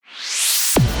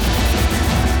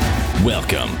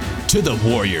Welcome to the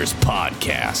Warriors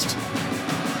Podcast.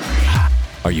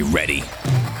 Are you ready?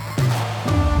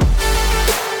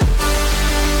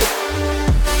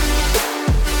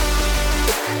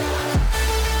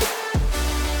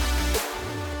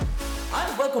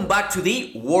 And welcome back to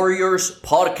the Warriors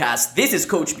Podcast. This is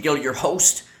Coach Miguel, your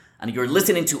host, and you're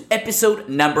listening to episode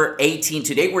number 18.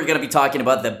 Today we're going to be talking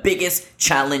about the biggest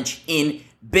challenge in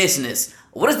business.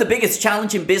 What is the biggest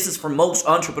challenge in business for most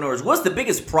entrepreneurs? What's the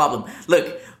biggest problem?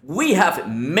 Look, we have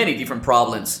many different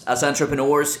problems as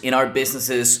entrepreneurs in our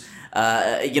businesses.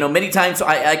 Many times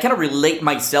I kind of relate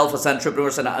myself as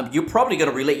entrepreneurs, and you're probably going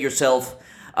to relate yourself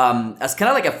as kind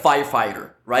of like a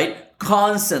firefighter, right?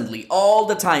 Constantly, all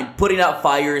the time, putting out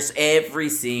fires every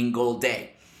single day.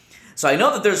 So I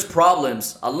know that there's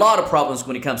problems, a lot of problems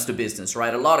when it comes to business,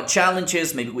 right? A lot of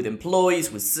challenges, maybe with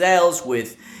employees, with sales,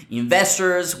 with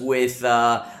investors, with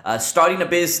starting a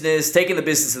business, taking the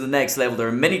business to the next level. There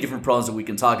are many different problems that we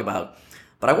can talk about.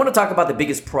 But I want to talk about the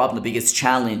biggest problem, the biggest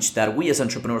challenge that we as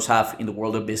entrepreneurs have in the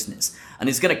world of business. And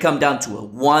it's going to come down to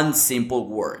one simple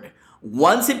word.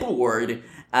 One simple word,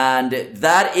 and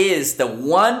that is the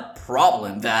one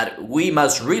problem that we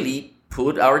must really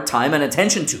put our time and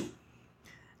attention to.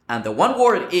 And the one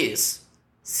word is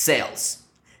sales.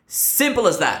 Simple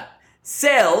as that.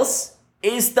 Sales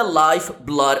is the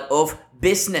lifeblood of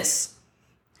business.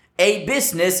 A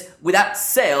business without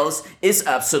sales is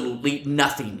absolutely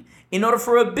nothing. In order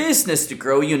for a business to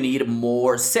grow, you need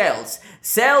more sales.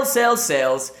 Sales.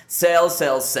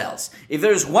 If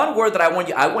there's one word that I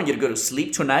want you to go to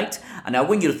sleep tonight, and I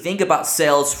want you to think about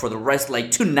sales for the rest,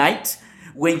 like tonight,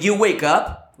 when you wake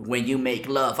up, when you make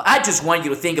love. I just want you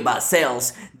to think about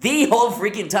sales the whole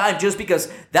freaking time, just because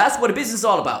that's what a business is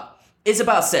all about. It's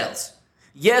about sales.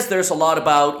 Yes, there's a lot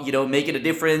about, making a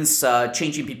difference,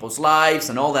 changing people's lives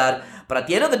and all that. But at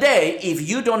the end of the day, if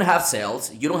you don't have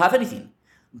sales, you don't have anything.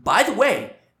 By the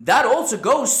way, that also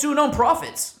goes to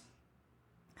nonprofits.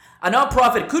 A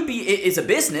nonprofit is a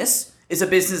business. It's a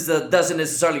business that doesn't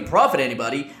necessarily profit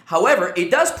anybody. However, it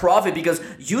does profit because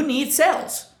you need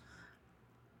sales.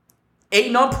 A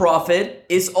nonprofit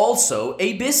is also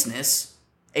a business.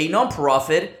 A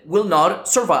nonprofit will not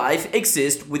survive,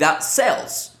 exist without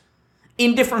sales.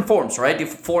 In different forms, right?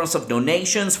 Different forms of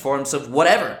donations, forms of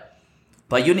whatever.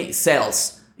 But you need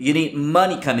sales. You need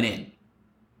money coming in.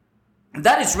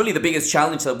 That is really the biggest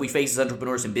challenge that we face as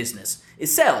entrepreneurs in business,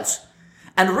 is sales.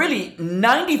 And really,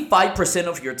 95%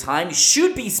 of your time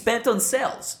should be spent on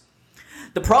sales.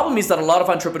 The problem is that a lot of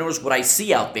entrepreneurs, what I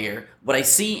see out there, what I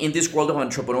see in this world of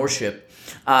entrepreneurship,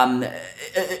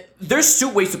 there's two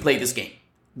ways to play this game.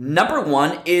 Number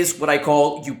one is what I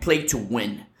call you play to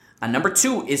win. And number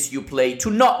two is you play to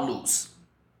not lose,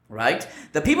 right?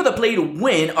 The people that play to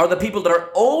win are the people that are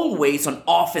always on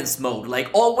offense mode, like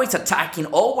always attacking,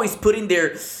 always putting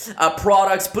their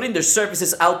products, putting their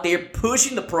services out there,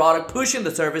 pushing the product, pushing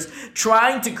the service,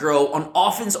 trying to grow on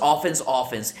offense,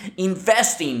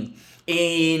 investing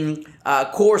in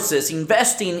courses,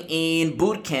 investing in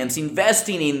boot camps,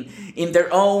 investing in their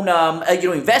own,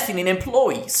 investing in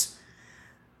employees.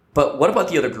 But what about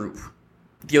the other group?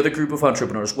 The other group of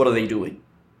entrepreneurs, what are they doing?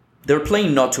 They're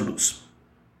playing not to lose.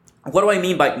 What do I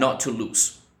mean by not to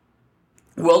lose?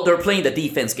 Well, they're playing the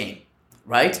defense game,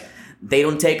 right? They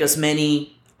don't take as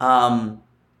many, as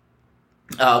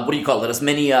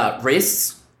many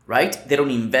risks, right? They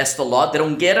don't invest a lot. They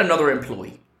don't get another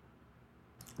employee.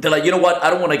 They're like, you know what?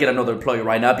 I don't want to get another employee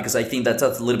right now because I think that's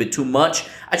a little bit too much.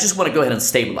 I just want to go ahead and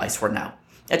stabilize for now.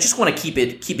 I just want to keep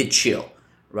it chill,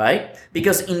 right?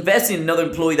 Because investing in another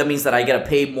employee, that means that I got to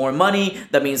pay more money.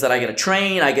 That means that I got to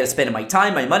train. I got to spend my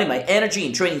time, my money, my energy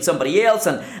in training somebody else.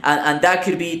 And that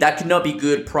could not be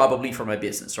good probably for my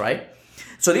business, right?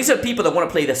 So these are people that want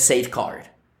to play the safe card.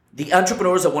 The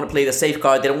entrepreneurs that want to play the safe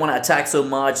card, they don't want to attack so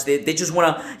much. They just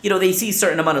want to, they see a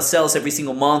certain amount of sales every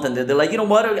single month, and they're like, you know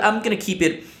what? I'm gonna keep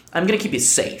it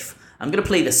safe. I'm gonna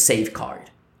play the safe card.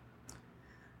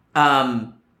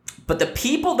 But the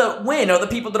people that win are the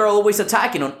people that are always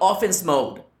attacking on offense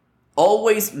mode,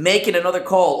 always making another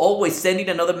call, always sending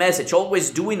another message,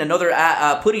 always doing another,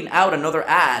 putting out another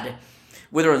ad,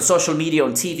 whether on social media,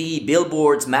 on TV,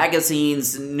 billboards,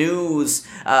 magazines, news,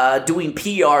 doing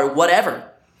PR, whatever.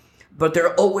 But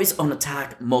they're always on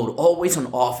attack mode, always on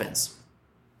offense.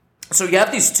 So you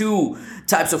have these two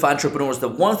types of entrepreneurs, the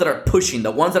ones that are pushing, the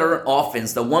ones that are on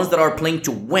offense, the ones that are playing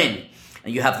to win.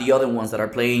 And you have the other ones that are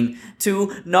playing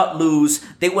to not lose.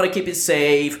 They want to keep it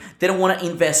safe. They don't want to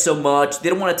invest so much. They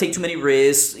don't want to take too many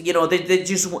risks. They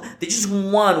just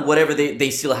want whatever they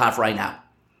still have right now.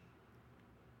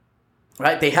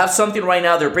 Right? They have something right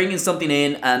now. They're bringing something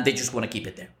in, and they just want to keep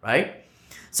it there. Right?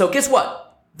 So guess what?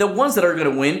 the ones that are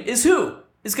going to win is who?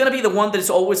 It's going to be the one that is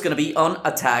always going to be on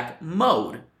attack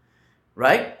mode,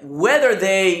 right? Whether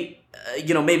they,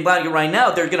 make money right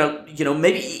now, they're going to,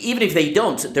 maybe even if they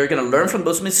don't, they're going to learn from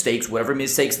those mistakes, whatever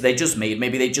mistakes they just made.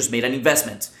 Maybe they just made an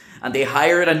investment and they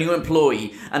hired a new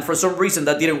employee, and for some reason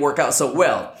that didn't work out so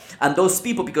well. And those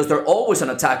people, because they're always on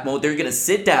attack mode, they're going to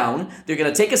sit down, they're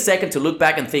going to take a second to look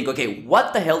back and think, okay,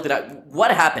 what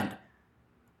happened?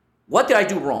 What did I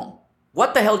do wrong?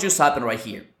 What the hell just happened right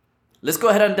here? Let's go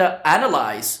ahead and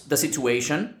analyze the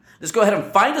situation. Let's go ahead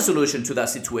and find a solution to that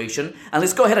situation. And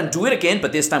let's go ahead and do it again,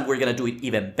 but this time we're going to do it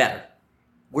even better.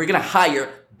 We're going to hire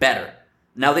better.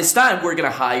 Now this time we're going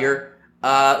to hire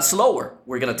slower.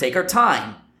 We're going to take our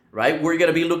time, right? We're going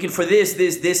to be looking for this,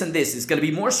 and this. It's going to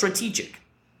be more strategic.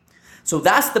 So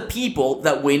that's the people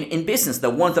that win in business, the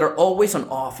ones that are always on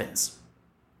offense.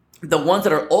 The ones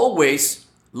that are always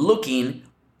looking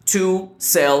to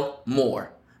sell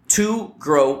more, to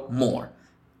grow more.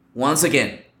 Once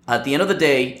again, at the end of the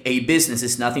day, a business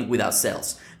is nothing without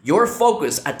sales. Your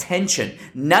focus, attention,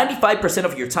 95%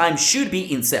 of your time should be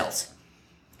in sales.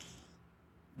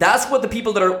 That's what the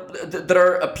people that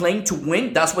are playing to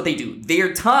win, that's what they do.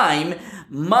 Their time,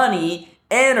 money,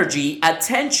 energy,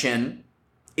 attention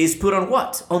is put on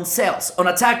what? On sales, on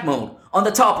attack mode, on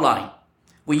the top line.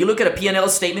 When you look at a P&L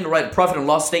statement, right, a profit and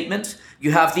loss statement,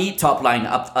 you have the top line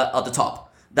up at the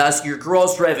top. That's your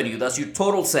gross revenue. That's your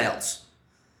total sales.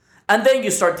 And then you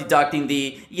start deducting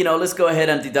let's go ahead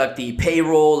and deduct the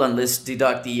payroll, and let's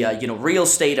deduct the, real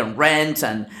estate and rent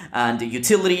and the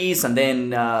utilities, and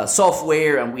then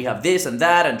software, and we have this and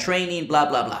that and training, blah,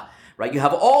 blah, blah, right? You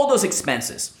have all those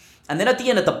expenses. And then at the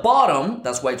end, at the bottom,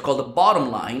 that's why it's called the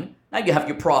bottom line, now you have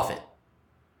your profit.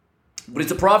 But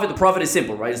it's a profit. The profit is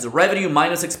simple, right? It's the revenue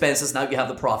minus expenses. Now you have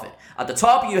the profit. At the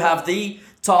top, you have the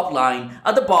top line.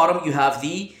 At the bottom, you have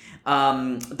the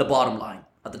bottom line.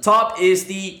 At the top is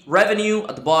the revenue.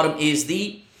 At the bottom is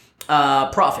the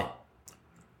profit.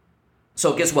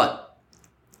 So guess what?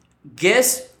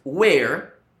 Guess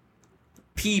where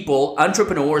people,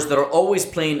 entrepreneurs that are always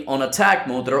playing on attack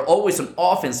mode, that are always on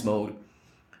offense mode,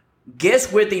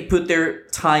 guess where they put their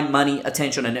time, money,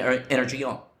 attention, and energy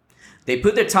on? They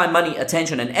put their time, money,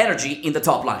 attention, and energy in the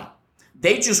top line.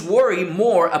 They just worry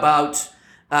more about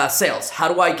sales. How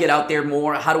do I get out there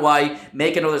more? How do I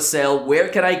make another sale? Where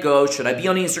can I go? Should I be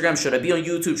on Instagram? Should I be on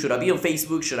YouTube? Should I be on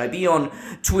Facebook? Should I be on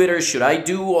Twitter? Should I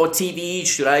do on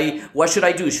TV? What should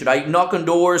I do? Should I knock on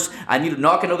doors? I need to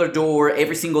knock another door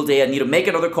every single day. I need to make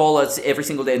another call every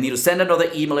single day. I need to send another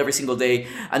email every single day.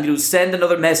 I need to send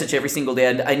another message every single day.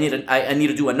 And I need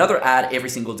to do another ad every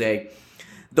single day.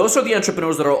 Those are the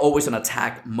entrepreneurs that are always in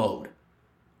attack mode,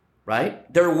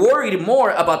 right? They're worried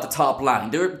more about the top line.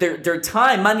 Their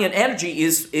time, money, and energy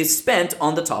is spent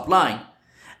on the top line.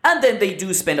 And then they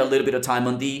do spend a little bit of time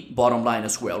on the bottom line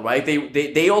as well, right?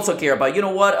 They also care about,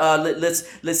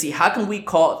 let's see, how can we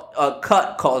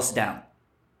cut costs down?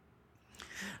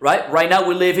 Right now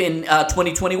we live in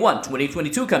 2021,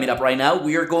 2022 coming up right now.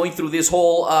 We are going through this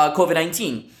whole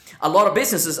COVID-19. A lot of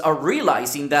businesses are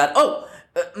realizing that,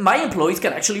 my employees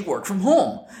can actually work from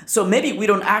home. So maybe we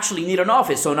don't actually need an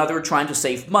office. So now they're trying to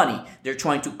save money. They're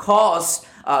trying to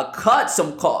cut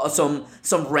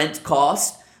some rent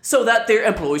costs so that their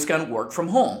employees can work from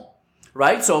home,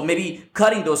 right? So maybe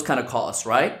cutting those kind of costs,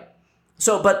 right?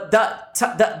 So, but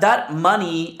that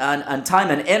money and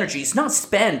time and energy is not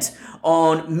spent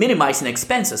on minimizing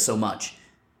expenses so much.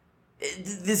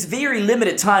 This very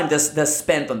limited time that's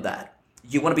spent on that.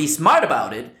 You want to be smart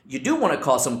about it. You do want to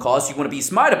cut some costs. You want to be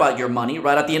smart about your money,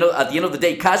 right? At the end of the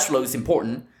day, cash flow is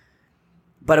important.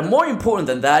 But more important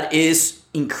than that is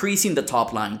increasing the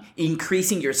top line,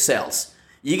 increasing your sales.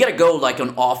 You got to go like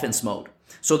on offense mode.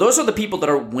 So those are the people that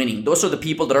are winning. Those are the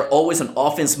people that are always on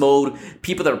offense mode,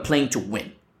 people that are playing to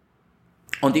win.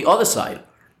 On the other side,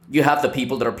 you have the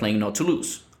people that are playing not to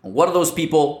lose. And what are those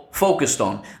people focused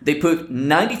on? They put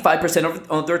 95%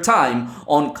 of their time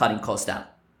on cutting costs down.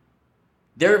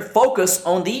 They're focused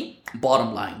on the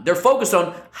bottom line. They're focused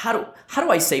on how do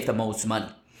I save the most money?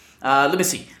 Let me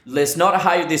see. Let's not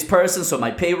hire this person so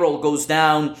my payroll goes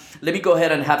down. Let me go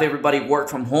ahead and have everybody work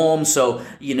from home so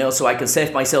I can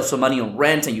save myself some money on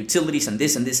rent and utilities and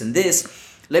this and this and this.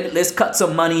 Let's cut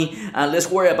some money and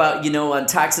let's worry about, on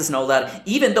taxes and all that,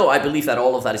 even though I believe that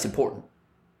all of that is important.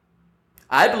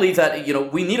 I believe that,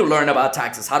 we need to learn about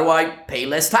taxes. How do I pay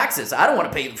less taxes? I don't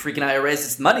want to pay the freaking IRS.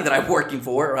 It's money that I'm working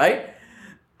for, right?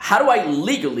 How do I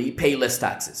legally pay less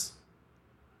taxes?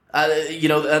 And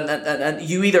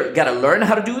you either got to learn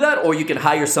how to do that or you can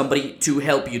hire somebody to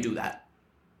help you do that,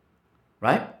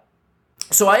 right?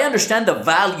 So I understand the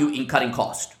value in cutting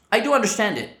cost. I do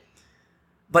understand it.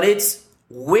 But it's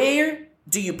where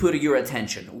do you put your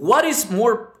attention? What is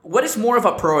more of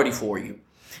a priority for you?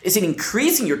 Is it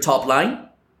increasing your top line?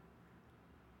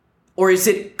 Or is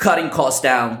it cutting costs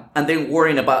down and then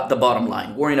worrying about the bottom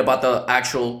line, worrying about the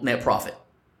actual net profit?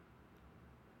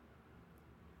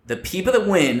 The people that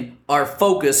win are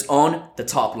focused on the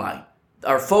top line,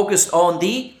 are focused on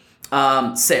the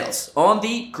sales, on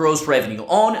the gross revenue,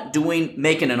 on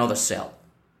making another sale.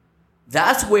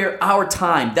 That's where our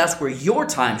time, that's where your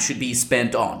time should be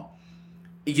spent on.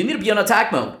 You need to be on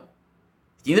attack mode.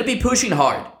 You need to be pushing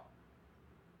hard.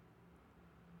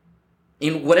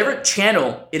 In whatever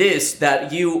channel it is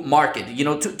that you market.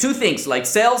 Two things, like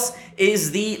sales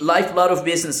is the lifeblood of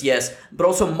business, yes, but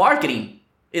also marketing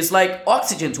is like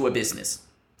oxygen to a business.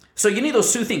 So you need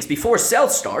those two things. Before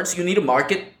sales starts, you need to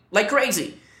market like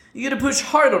crazy. You need to push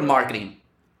hard on marketing.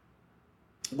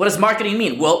 What does marketing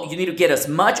mean? Well, you need to get as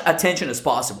much attention as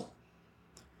possible,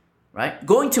 right?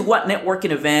 Going to what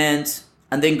networking event,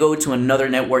 and then go to another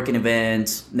networking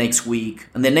event next week.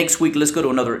 And then next week, let's go to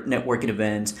another networking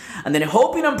event. And then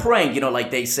hoping and praying,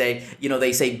 like they say,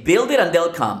 build it and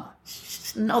they'll come.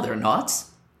 No, they're not.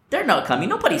 They're not coming.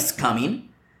 Nobody's coming.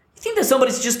 You think that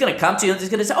somebody's just going to come to you and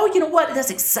just going to say, oh, you know what? That's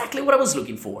exactly what I was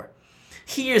looking for.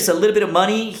 Here's a little bit of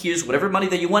money. Here's whatever money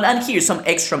that you want. And here's some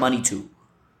extra money too.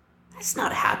 That's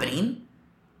not happening.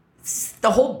 It's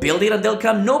the whole build it and they'll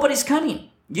come. Nobody's coming.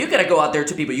 You got to go out there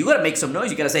to people. You got to make some noise.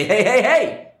 You got to say,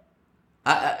 hey.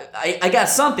 I got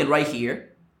something right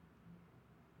here.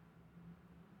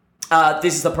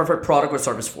 This is the perfect product or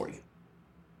service for you.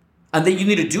 And then you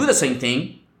need to do the same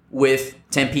thing with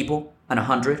 10 people and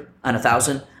 100 and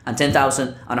 1,000 and 10,000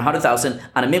 and 100,000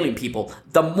 and 1,000,000 people.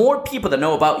 The more people that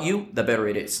know about you, the better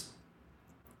it is.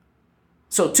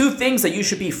 So two things that you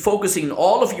should be focusing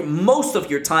most of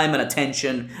your time and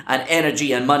attention and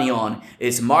energy and money on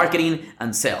is marketing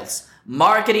and sales.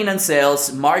 Marketing and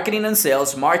sales, marketing and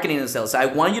sales, marketing and sales. I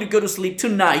want you to go to sleep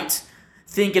tonight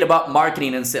thinking about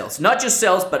marketing and sales. Not just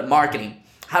sales, but marketing.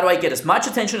 How do I get as much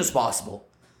attention as possible?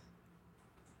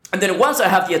 And then once I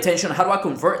have the attention, how do I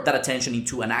convert that attention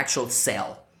into an actual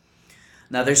sale?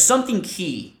 Now there's something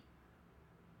key,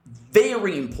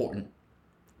 very important,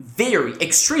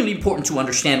 extremely important to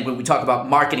understand when we talk about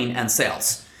marketing and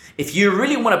sales. If you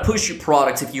really want to push your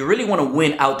products, if you really want to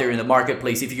win out there in the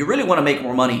marketplace, if you really want to make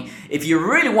more money, if you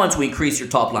really want to increase your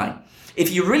top line,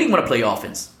 if you really want to play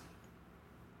offense,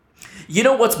 you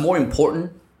know what's more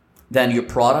important than your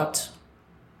product,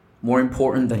 more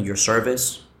important than your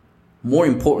service, more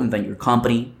important than your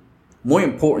company, more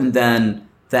important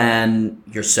than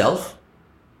yourself?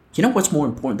 You know what's more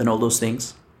important than all those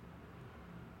things?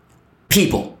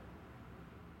 People,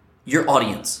 your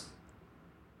audience,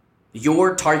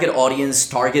 your target audience,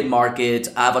 target market,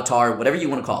 avatar, whatever you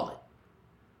want to call it.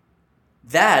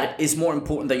 That is more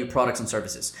important than your products and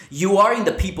services. You are in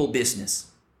the people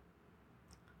business,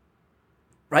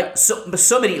 right?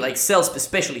 So many like sales,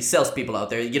 especially salespeople out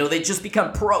there, they just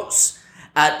become pros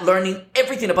at learning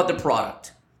everything about the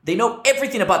product. They know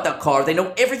everything about that car. They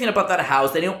know everything about that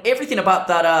house. They know everything about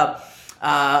that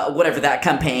whatever that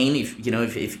campaign, if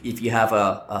you have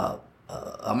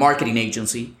a marketing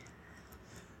agency.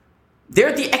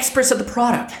 They're the experts at the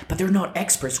product, but they're not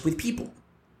experts with people.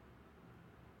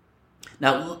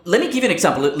 Now, let me give you an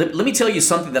example. Let me tell you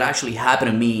something that actually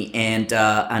happened to me, and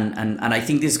I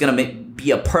think this is going to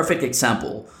be a perfect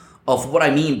example of what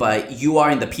I mean by you are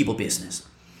in the people business.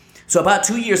 So about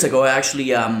 2 years ago, I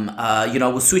actually, I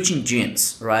was switching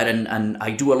gyms, right? And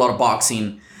I do a lot of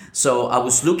boxing. So I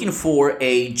was looking for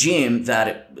a gym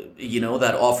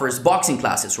that offers boxing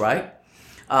classes, right?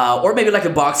 Or maybe like a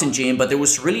boxing gym, but there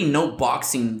was really no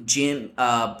boxing gym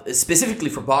specifically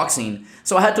for boxing.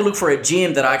 So I had to look for a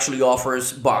gym that actually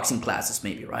offers boxing classes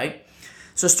maybe, right?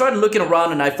 So I started looking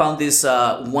around and I found this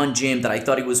one gym that I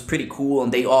thought it was pretty cool,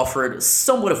 and they offered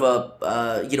somewhat of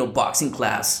a, boxing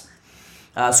class.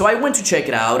 So I went to check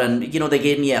it out, and they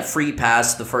gave me a free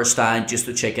pass the first time just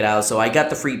to check it out. So I got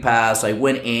the free pass. I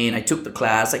went in. I took the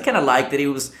class. I kind of liked it. It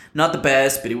was not the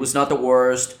best, but it was not the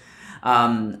worst.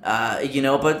 But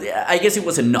I guess it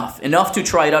was enough to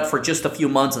try it out for just a few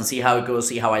months and see how it goes,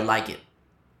 see how I like it.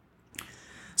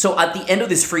 So at the end of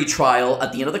this free trial,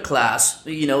 at the end of the class,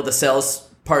 the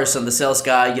salesperson, the sales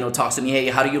guy, talks to me. Hey,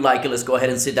 how do you like it? Let's go ahead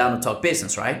and sit down and talk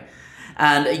business, right?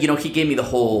 And, he gave me the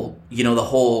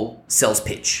whole sales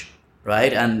pitch,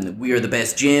 right? And we are the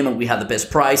best gym and we have the best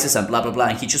prices and blah, blah, blah.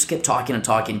 And he just kept talking and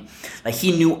talking. Like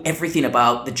he knew everything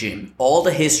about the gym, all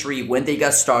the history, when they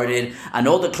got started, and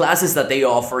all the classes that they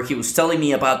offer. He was telling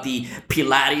me about the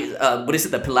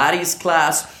Pilates, the Pilates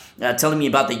class. telling me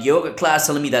about the yoga class,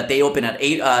 telling me that they open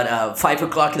at 5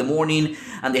 o'clock in the morning,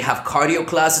 and they have cardio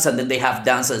classes, and then they have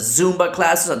dance Zumba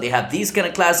classes, and they have these kind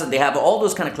of classes, and they have all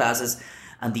those kind of classes.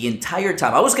 And the entire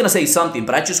time, I was going to say something,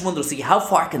 but I just wanted to see how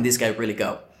far can this guy really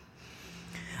go.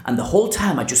 And the whole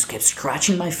time, I just kept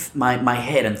scratching my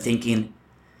head and thinking,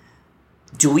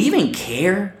 do we even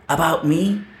care about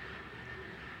me?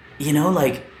 You know,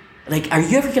 like, are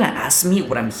you ever going to ask me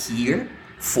what I'm here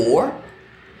for?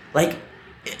 Like,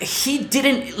 it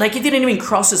didn't even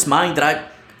cross his mind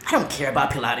that I don't care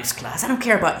about Pilates class. I don't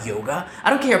care about yoga. I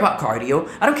don't care about cardio.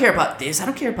 I don't care about this. I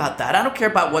don't care about that. I don't care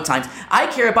about what times. I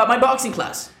care about my boxing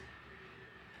class.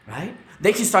 Right?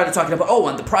 Then he started talking about,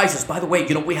 and the prices. By the way,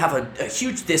 we have a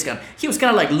huge discount. He was kind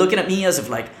of like looking at me as if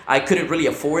like I couldn't really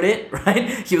afford it, right?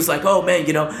 He was like, oh man,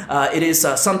 it is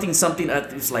something.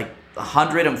 It's like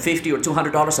 $150 or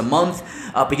 $200 a month,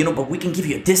 but we can give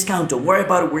you a discount. Don't worry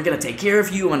about it. We're gonna take care of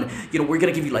you, and we're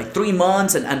gonna give you like 3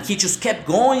 months. And he just kept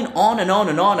going on and on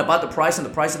and on about the price and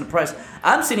the price and the price.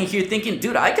 I'm sitting here thinking,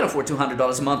 dude, I can afford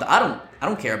 $200 a month. I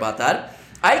don't care about that.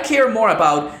 I care more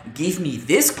about give me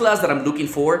this class that I'm looking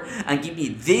for and give me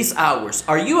these hours.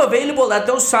 Are you available at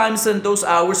those times and those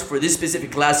hours for this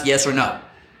specific class? Yes or no?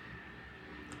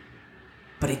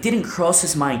 But it didn't cross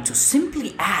his mind to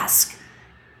simply ask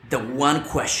the one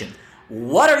question.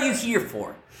 What are you here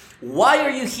for? Why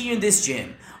are you here in this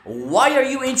gym? Why are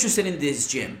you interested in this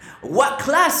gym? What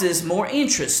classes more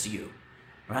interest you?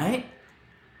 Right?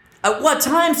 At what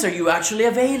times are you actually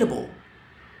available?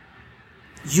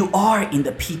 You are in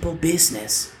the people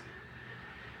business.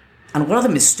 And one of the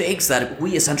mistakes that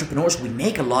we as entrepreneurs, we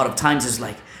make a lot of times is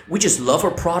like, we just love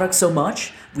our product so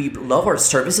much, we love our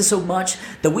services so much,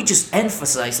 that we just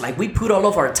emphasize, like we put all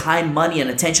of our time, money,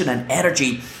 and attention and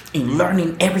energy in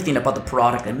learning everything about the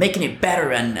product and making it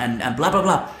better and blah, blah,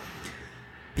 blah.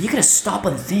 But you gotta stop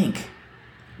and think.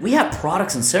 We have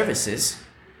products and services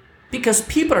because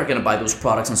people are gonna buy those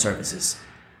products and services.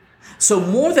 So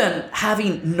more than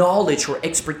having knowledge or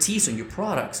expertise on your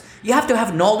products, you have to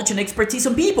have knowledge and expertise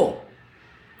on people.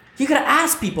 You gotta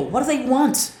ask people, what do they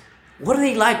want? What do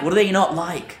they like? What do they not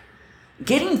like?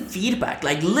 Getting feedback,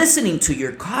 like listening to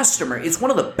your customer, is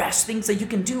one of the best things that you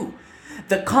can do.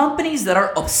 The companies that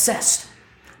are obsessed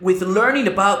with learning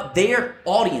about their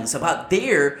audience, about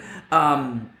their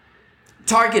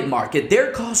target market,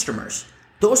 their customers,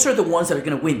 those are the ones that are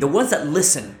gonna win. The ones that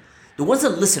listen. The ones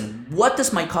that listen, what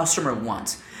does my customer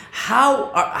want?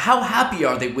 How happy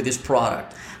are they with this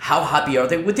product? How happy are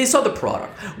they with this other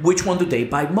product? Which one do they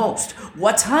buy most?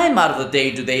 What time out of the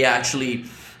day do they actually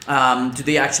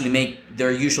make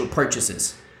their usual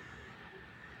purchases?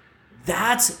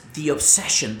 That's the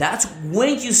obsession. That's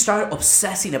when you start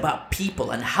obsessing about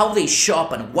people and how they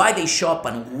shop and why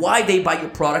they buy your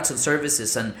products and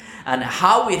services and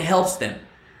how it helps them.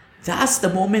 That's the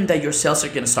moment that your sales are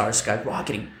going to start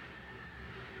skyrocketing.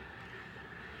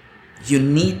 You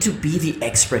need to be the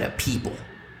expert at people.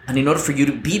 And in order for you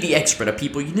to be the expert at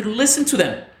people, you need to listen to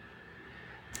them.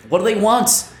 What do they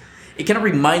want? It kind of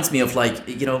reminds me of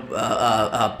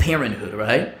parenthood,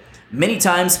 right? Many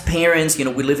times parents, we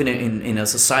live in a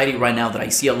society right now that I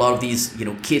see a lot of these,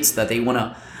 kids that they want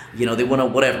to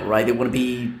whatever, right? They want to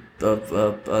be,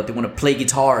 they want to play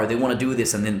guitar, they want to do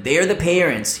this. And then they're the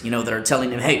parents, that are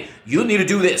telling them, hey, you need to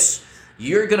do this.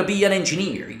 You're going to be an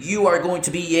engineer. You are going to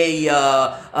be an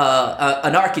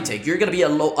architect. You're going to be a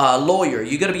lawyer.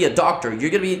 You're going to be a doctor.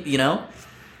 You're going to be,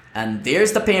 and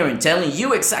there's the parent telling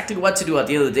you exactly what to do. At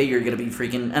the end of the day, you're going to be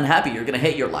freaking unhappy. You're going to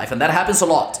hate your life. And that happens a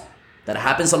lot. That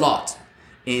happens a lot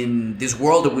in this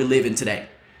world that we live in today.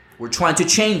 We're trying to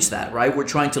change that, right? We're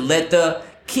trying to let the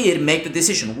kid make the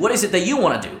decision. What is it that you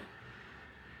want to do?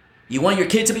 You want your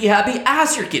kid to be happy?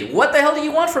 Ask your kid, what the hell do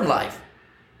you want from life?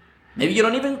 Maybe you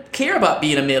don't even care about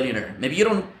being a millionaire. Maybe you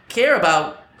don't care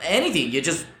about anything. You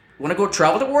just want to go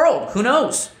travel the world. Who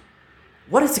knows?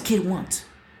 What does the kid want?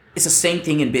 It's the same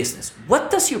thing in business.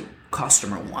 What does your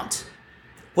customer want?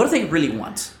 What do they really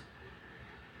want?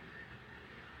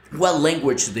 What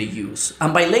language do they use?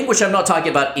 And by language, I'm not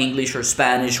talking about English or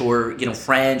Spanish or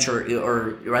French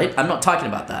or right? I'm not talking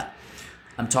about that.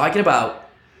 I'm talking about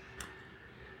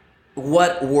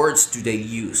what words do they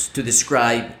use to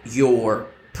describe your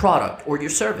product or your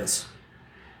service.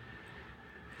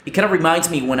 It kind of reminds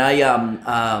me when I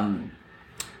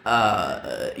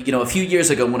a few years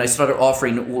ago when I started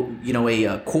offering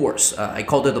a course. I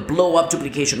called it the Blow Up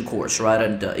Duplication course, right?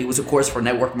 And it was a course for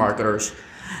network marketers.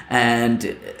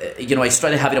 And I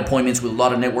started having appointments with a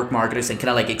lot of network marketers and kind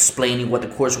of like explaining what the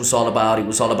course was all about. It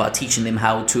was all about teaching them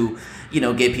how to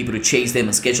get people to chase them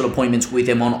and schedule appointments with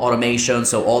them on automation.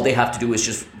 So all they have to do is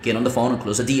just get on the phone and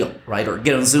close a deal, right? Or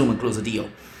get on Zoom and close a deal.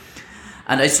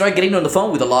 And I started getting on the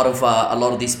phone with a lot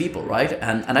of these people, right?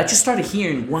 And I just started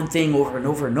hearing one thing over and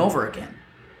over and over again.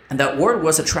 And that word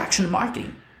was attraction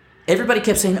marketing. Everybody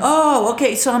kept saying, oh,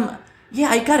 okay, so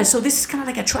I got it. So this is kind of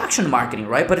like attraction marketing,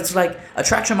 right? But it's like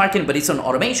attraction marketing, but it's on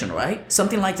automation, right?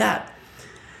 Something like that.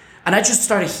 And I just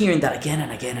started hearing that again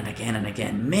and again and again and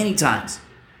again, many times.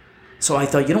 So I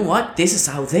thought, you know what? This is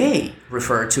how they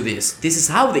refer to this. This is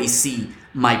how they see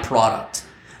my product.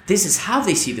 This is how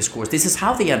they see this course. This is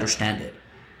how they understand it.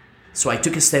 So I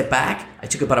took a step back. I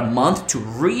took about a month to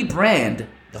rebrand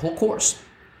the whole course.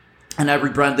 And I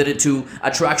rebranded it to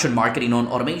Attraction Marketing on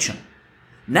Automation.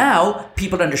 Now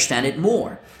people understand it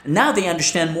more. Now they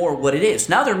understand more what it is.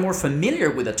 Now they're more familiar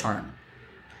with the term.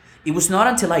 It was not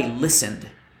until I listened.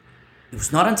 It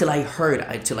was not until I heard,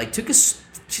 until I took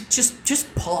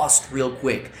just paused real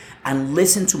quick and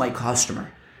listened to my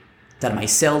customer that my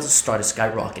sales started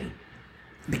skyrocketing.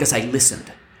 Because I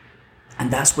listened.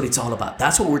 And that's what it's all about.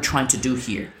 That's what we're trying to do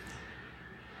here.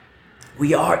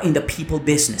 We are in the people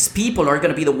business. People are going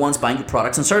to be the ones buying your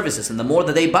products and services. And the more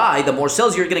that they buy, the more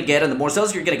sales you're going to get. And the more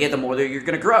sales you're going to get, the more that you're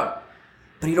going to grow.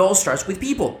 But it all starts with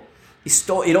people.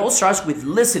 It all starts with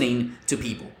listening to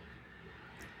people.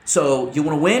 So you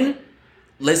want to win?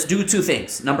 Let's do two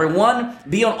things. Number one,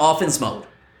 be on offense mode.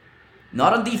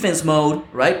 Not on defense mode,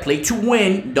 right? Play to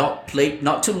win, don't play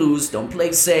not to lose, don't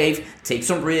play safe, take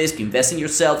some risk, invest in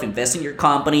yourself, invest in your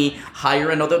company, hire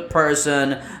another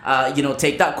person,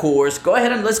 take that course. Go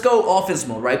ahead and let's go offense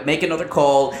mode, right? Make another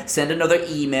call, send another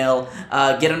email,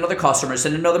 get another customer,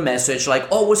 send another message, like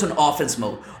always on offense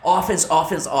mode. Offense.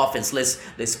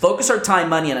 Let's focus our time,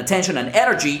 money, and attention and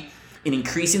energy in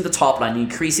increasing the top line,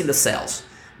 increasing the sales.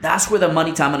 That's where the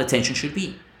money, time, and attention should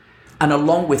be. And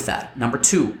along with that, number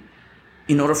two,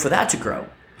 in order for that to grow,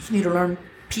 you need to learn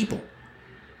people.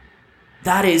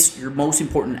 That is your most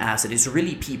important asset, is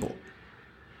really people.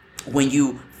 When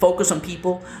you focus on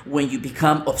people, when you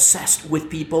become obsessed with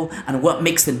people and what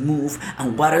makes them move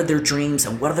and what are their dreams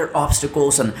and what are their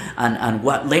obstacles and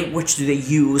what language do they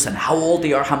use and how old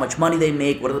they are, how much money they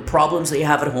make, what are the problems they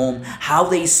have at home, how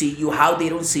they see you, how they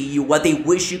don't see you, what they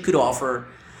wish you could offer.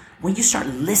 When you start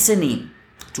listening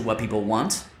to what people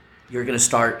want, you're going to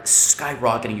start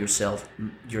skyrocketing your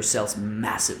sales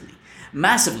massively.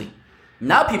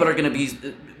 Now people are going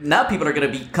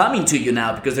to be coming to you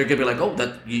now because they're going to be like, oh,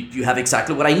 that you have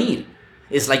exactly what I need.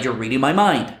 It's like you're reading my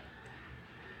mind.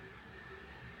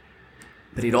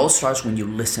 But it all starts when you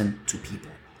listen to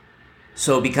people.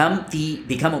 So become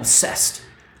obsessed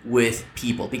with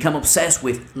people. Become obsessed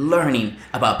with learning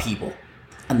about people.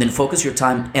 And then focus your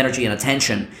time, energy, and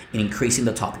attention in increasing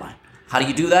the top line. How do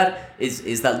you do that?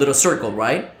 Is that little circle,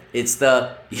 right? It's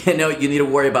you need to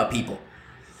worry about people,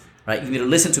 right? You need to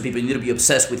listen to people. You need to be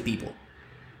obsessed with people.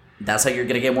 That's how you're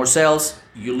going to get more sales.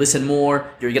 You listen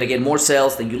more, you're going to get more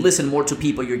sales. Then you listen more to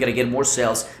people, you're going to get more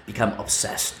sales. Become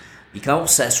obsessed. Become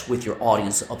obsessed with your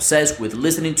audience. Obsessed with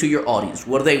listening to your audience.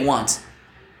 What do they want?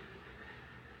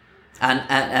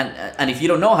 And if you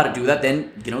don't know how to do that,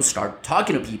 then, start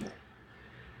talking to people.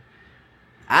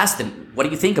 Ask them, what do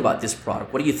you think about this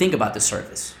product? What do you think about this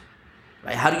service?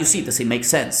 Right? How do you see it? Does it make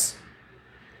sense?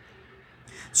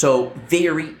 So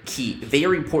very key,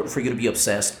 very important for you to be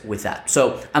obsessed with that.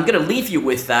 So I'm going to leave you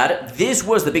with that. This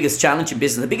was the biggest challenge in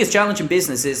business. The biggest challenge in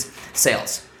business is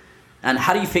sales. And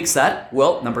how do you fix that?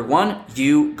 Well, number one,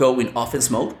 you go in offense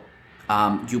mode.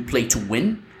 You play to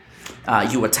win.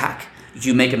 You attack.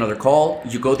 You make another call.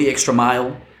 You go the extra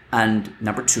mile. And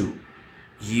number two,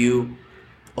 you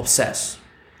obsess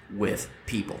with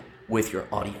people, with your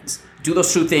audience. Do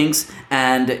those two things,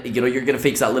 and you're going to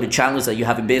fix that little challenge that you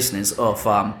have in business of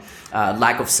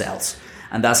lack of sales.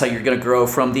 And that's how you're going to grow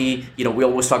from we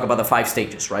always talk about the 5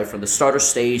 stages, right? From the starter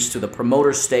stage to the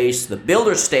promoter stage, to the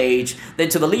builder stage, then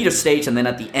to the leader stage, and then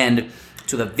at the end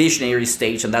to the visionary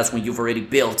stage. And that's when you've already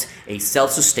built a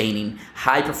self-sustaining,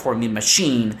 high-performing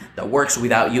machine that works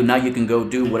without you. Now you can go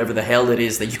do whatever the hell it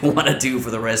is that you want to do for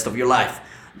the rest of your life.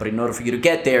 But in order for you to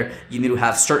get there, you need to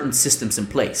have certain systems in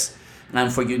place.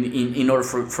 And for you, in order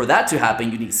for that to happen,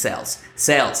 you need sales,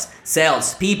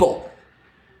 people.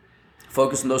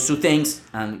 Focus on those two things,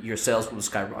 and your sales will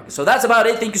skyrocket. So that's about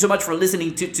it. Thank you so much for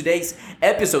listening to today's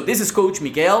episode. This is Coach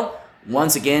Miguel,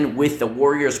 once again with the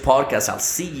Warriors Podcast. I'll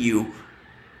see you.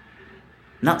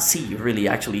 Not see you, really.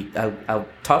 Actually, I'll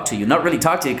talk to you. Not really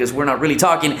talk to you because we're not really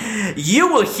talking.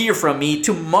 You will hear from me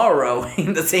tomorrow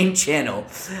in the same channel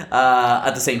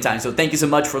at the same time. So thank you so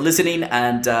much for listening.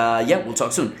 And we'll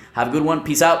talk soon. Have a good one.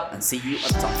 Peace out and see you at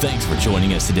the top. Thanks for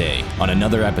joining us today on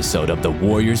another episode of the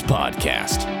Warriors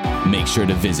Podcast. Make sure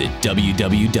to visit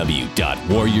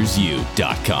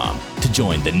www.warriorsu.com to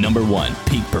join the #1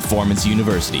 peak performance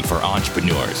university for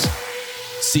entrepreneurs.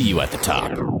 See you at the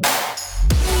top.